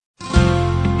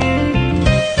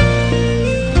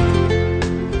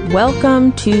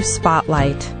Welcome to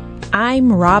Spotlight. I'm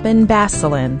Robin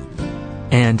Basselin.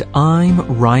 And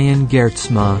I'm Ryan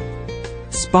Gertzma.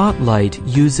 Spotlight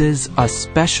uses a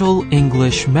special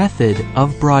English method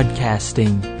of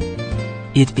broadcasting.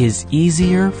 It is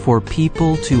easier for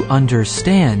people to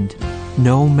understand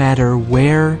no matter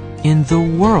where in the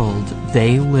world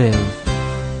they live.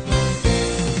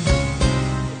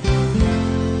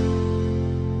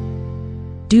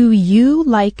 Do you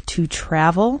like to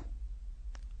travel?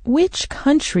 Which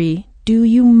country do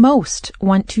you most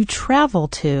want to travel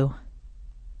to?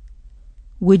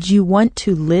 Would you want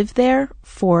to live there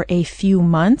for a few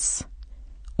months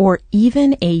or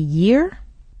even a year?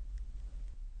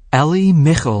 Ellie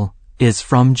Michel is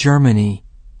from Germany.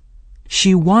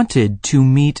 She wanted to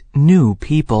meet new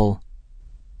people.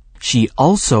 She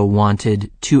also wanted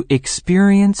to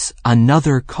experience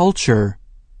another culture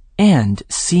and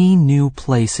see new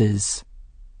places.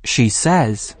 She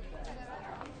says,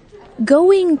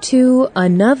 "Going to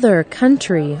another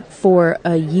country for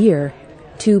a year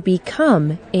to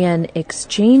become an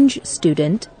exchange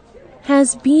student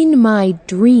has been my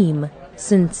dream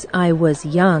since I was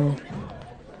young.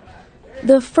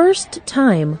 The first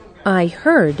time I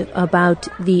heard about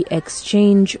the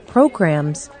exchange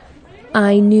programs,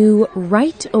 I knew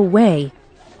right away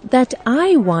that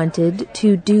I wanted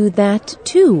to do that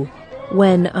too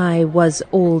when I was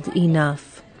old enough."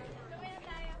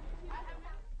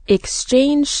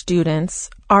 Exchange students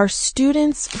are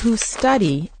students who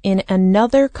study in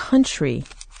another country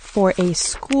for a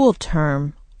school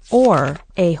term or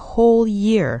a whole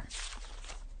year.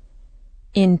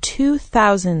 In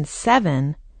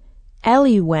 2007,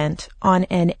 Ellie went on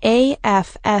an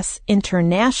AFS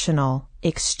International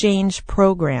exchange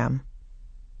program.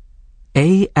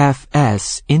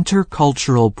 AFS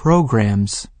Intercultural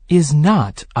Programs is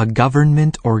not a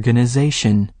government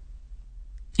organization.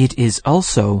 It is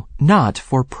also not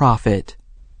for profit.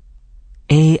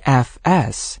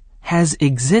 AFS has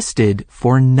existed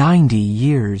for 90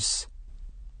 years.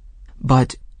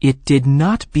 But it did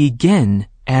not begin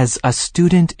as a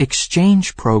student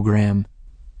exchange program.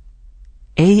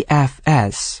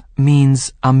 AFS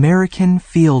means American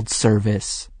Field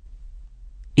Service.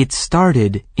 It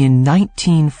started in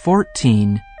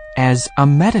 1914 as a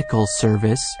medical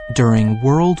service during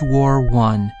World War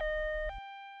I.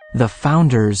 The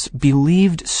founders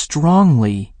believed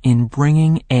strongly in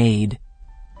bringing aid,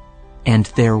 and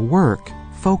their work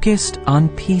focused on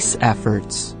peace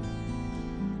efforts.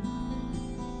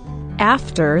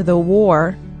 After the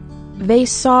war, they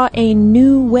saw a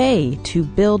new way to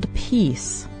build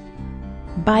peace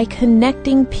by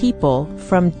connecting people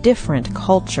from different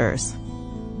cultures.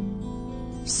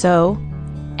 So,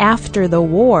 after the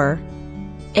war,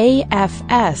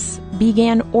 AFS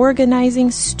began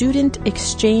organizing student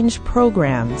exchange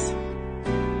programs,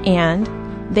 and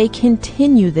they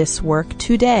continue this work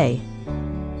today.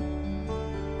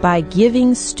 By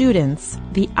giving students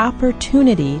the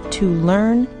opportunity to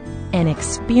learn and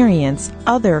experience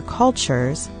other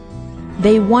cultures,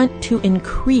 they want to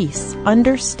increase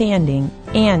understanding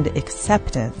and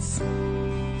acceptance.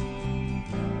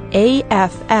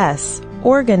 AFS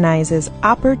organizes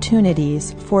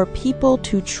opportunities for people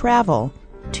to travel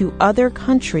to other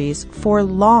countries for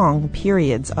long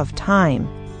periods of time,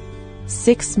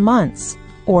 6 months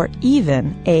or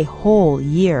even a whole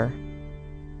year.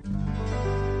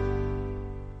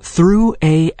 Through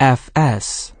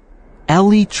AFS,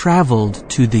 Ellie traveled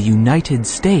to the United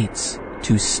States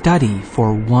to study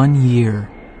for 1 year.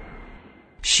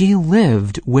 She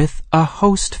lived with a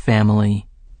host family.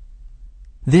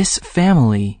 This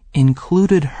family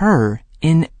included her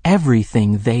in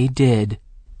everything they did.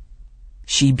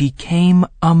 She became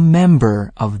a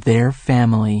member of their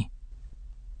family.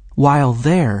 While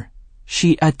there,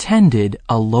 she attended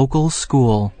a local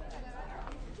school.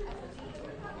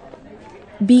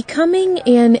 Becoming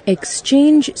an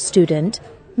exchange student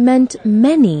meant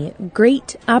many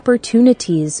great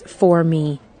opportunities for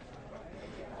me.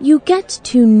 You get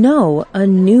to know a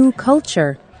new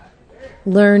culture,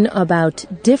 learn about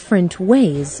different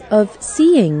ways of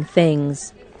seeing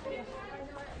things.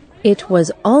 It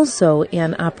was also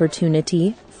an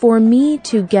opportunity for me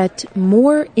to get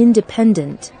more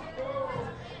independent.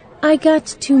 I got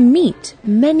to meet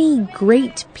many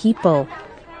great people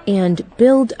and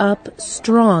build up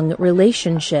strong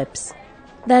relationships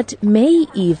that may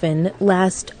even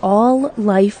last all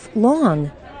life long.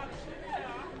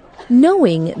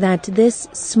 Knowing that this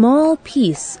small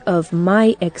piece of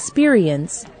my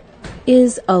experience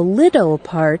is a little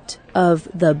part of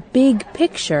the big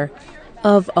picture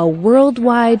of a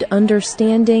worldwide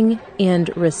understanding and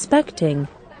respecting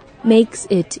makes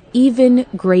it even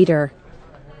greater.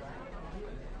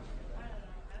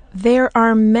 There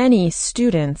are many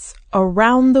students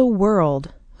around the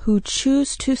world who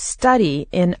choose to study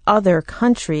in other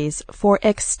countries for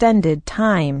extended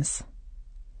times.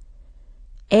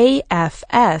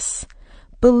 AFS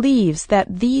believes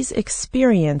that these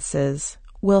experiences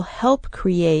will help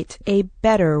create a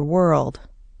better world.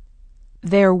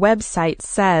 Their website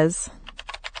says,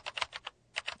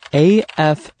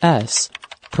 AFS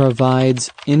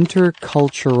provides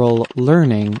intercultural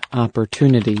learning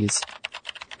opportunities.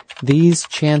 These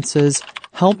chances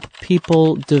help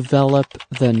people develop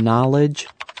the knowledge,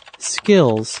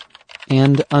 skills,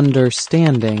 and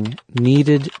understanding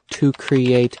needed to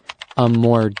create a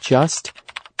more just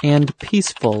and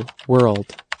peaceful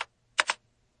world.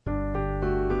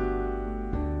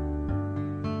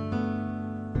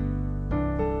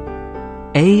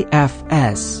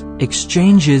 AFS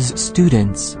exchanges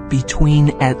students between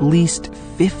at least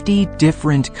 50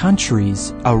 different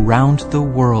countries around the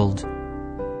world.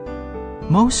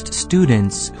 Most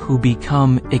students who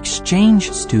become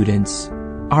exchange students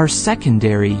are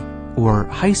secondary or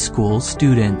high school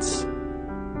students.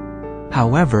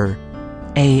 However,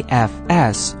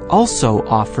 AFS also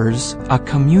offers a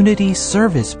community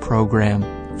service program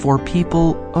for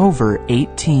people over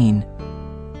 18.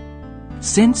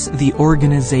 Since the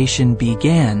organization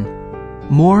began,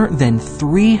 more than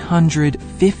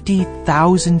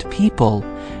 350,000 people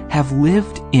have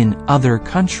lived in other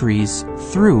countries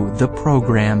through the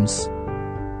programs.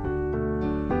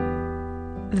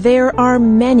 There are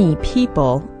many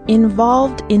people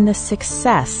involved in the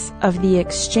success of the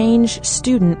exchange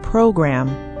student program.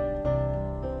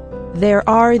 There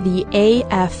are the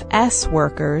AFS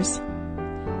workers,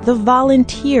 the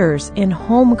volunteers in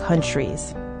home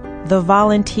countries, the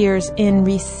volunteers in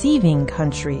receiving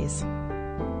countries,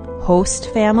 host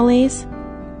families,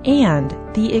 and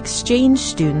the exchange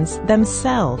students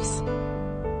themselves.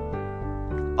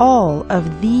 All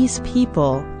of these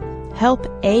people help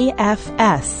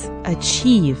AFS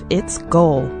achieve its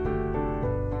goal.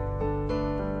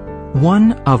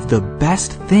 One of the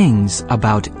best things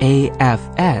about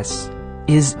AFS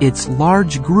is its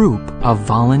large group of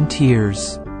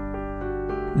volunteers.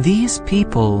 These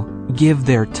people give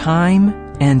their time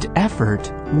and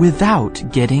effort without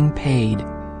getting paid.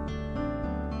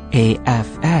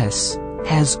 AFS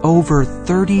has over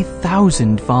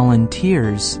 30,000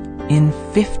 volunteers in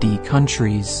 50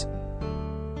 countries.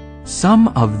 Some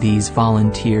of these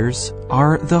volunteers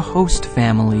are the host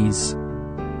families.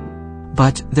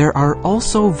 But there are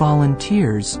also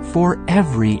volunteers for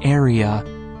every area.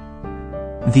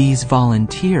 These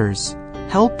volunteers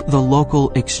help the local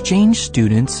exchange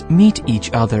students meet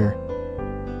each other.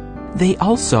 They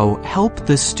also help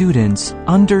the students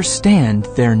understand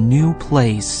their new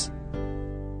place.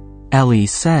 Ellie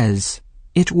says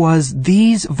it was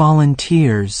these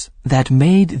volunteers that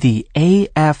made the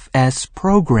AFS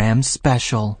program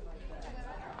special.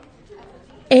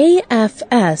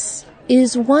 AFS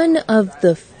is one of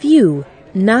the few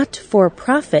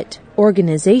not-for-profit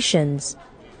organizations.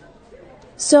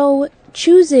 So,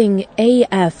 choosing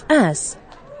AFS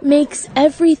makes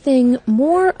everything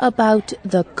more about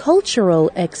the cultural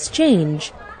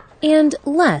exchange and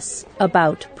less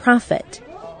about profit.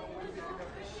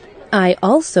 I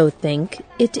also think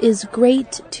it is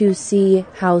great to see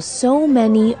how so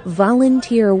many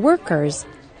volunteer workers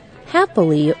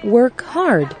happily work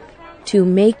hard to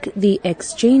make the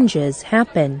exchanges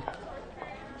happen.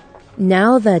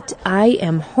 Now that I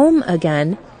am home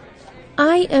again,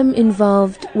 I am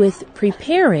involved with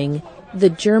preparing the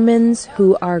Germans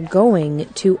who are going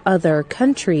to other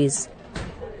countries.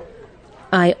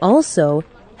 I also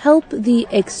help the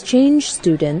exchange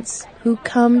students who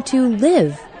come to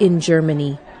live in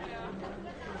Germany.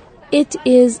 It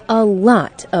is a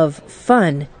lot of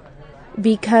fun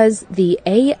because the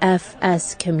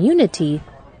AFS community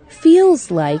feels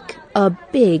like a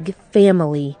big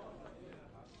family.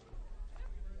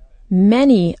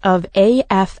 Many of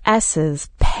AFS's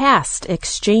past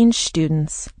exchange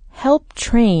students help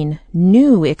train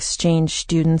new exchange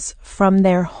students from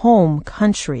their home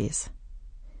countries.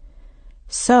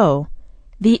 So,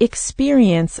 the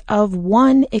experience of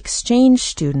one exchange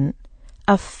student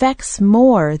affects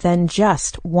more than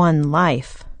just one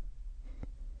life.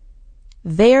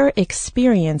 Their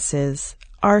experiences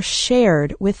are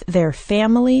shared with their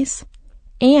families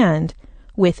and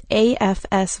with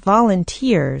AFS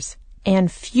volunteers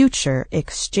and future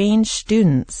exchange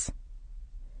students.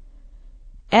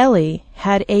 Ellie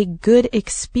had a good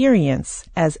experience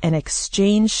as an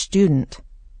exchange student.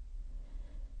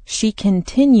 She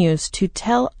continues to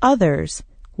tell others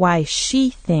why she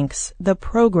thinks the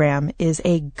program is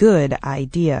a good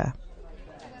idea.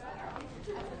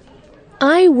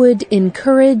 I would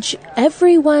encourage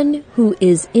everyone who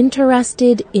is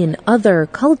interested in other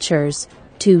cultures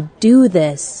to do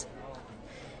this.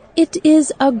 It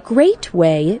is a great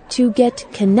way to get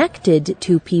connected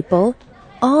to people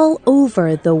all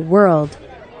over the world.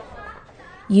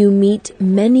 You meet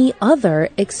many other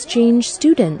exchange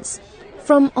students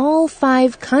from all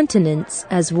 5 continents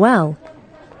as well.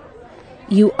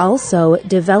 You also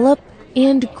develop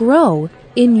and grow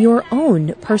in your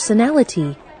own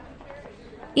personality.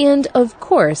 And of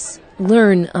course,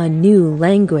 learn a new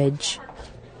language.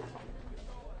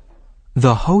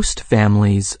 The host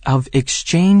families of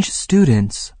exchange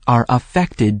students are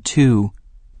affected too.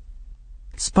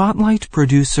 Spotlight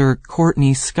producer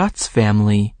Courtney Scott's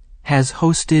family has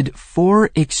hosted 4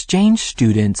 exchange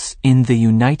students in the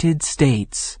United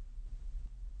States.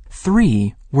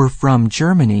 3 were from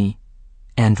Germany,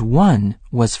 and 1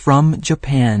 was from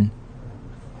Japan.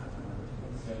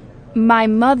 My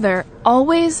mother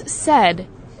always said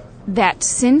that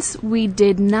since we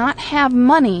did not have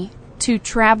money to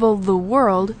travel the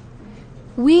world,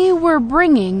 we were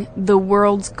bringing the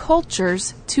world's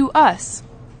cultures to us.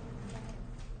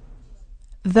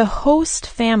 The host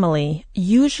family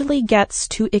usually gets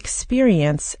to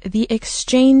experience the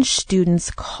exchange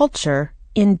student's culture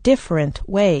in different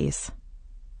ways.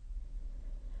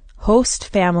 Host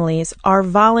families are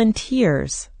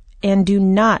volunteers and do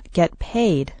not get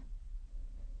paid.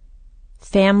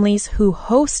 Families who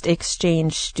host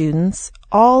exchange students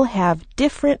all have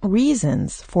different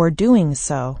reasons for doing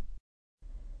so.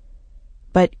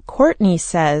 But Courtney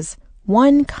says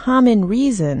one common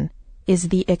reason is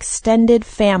the extended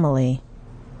family.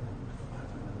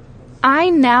 I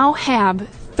now have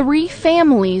 3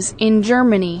 families in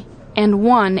Germany and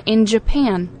 1 in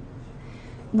Japan.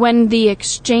 When the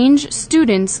exchange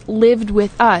students lived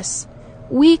with us,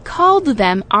 we called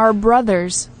them our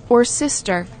brothers or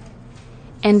sister,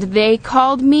 and they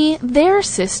called me their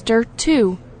sister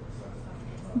too.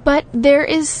 But there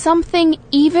is something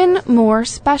even more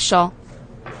special.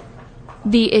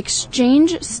 The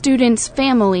exchange student's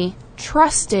family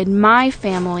trusted my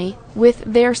family with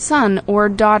their son or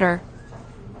daughter.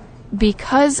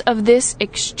 Because of this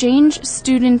exchange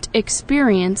student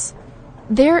experience,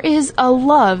 there is a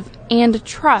love and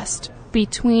trust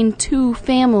between 2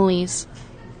 families.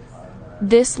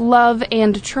 This love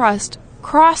and trust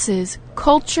crosses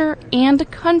culture and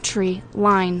country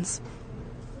lines.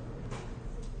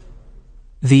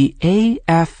 The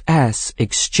AFS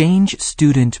Exchange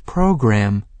Student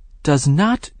Program does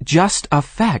not just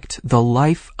affect the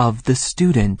life of the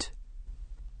student,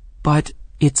 but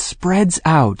it spreads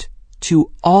out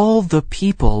to all the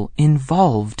people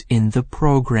involved in the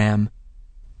program.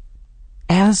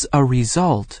 As a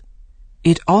result,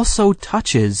 it also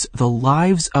touches the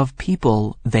lives of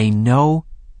people they know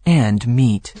and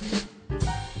meet.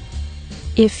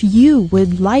 If you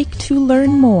would like to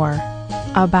learn more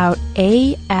about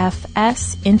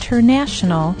AFS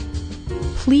International,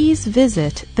 please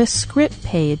visit the script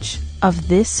page of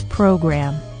this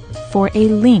program for a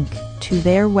link to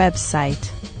their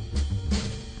website.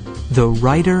 The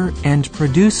writer and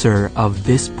producer of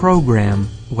this program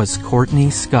was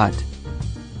Courtney Scott.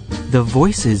 The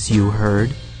voices you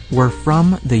heard were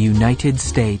from the United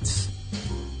States.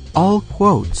 All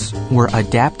quotes were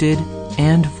adapted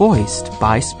and voiced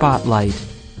by Spotlight.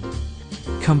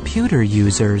 Computer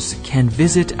users can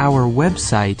visit our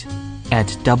website at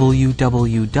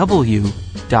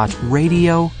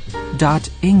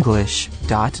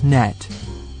www.radio.english.net.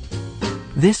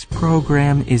 This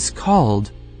program is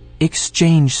called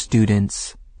Exchange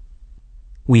Students.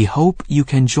 We hope you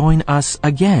can join us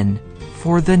again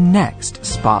for the next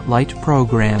Spotlight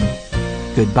program.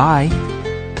 Goodbye.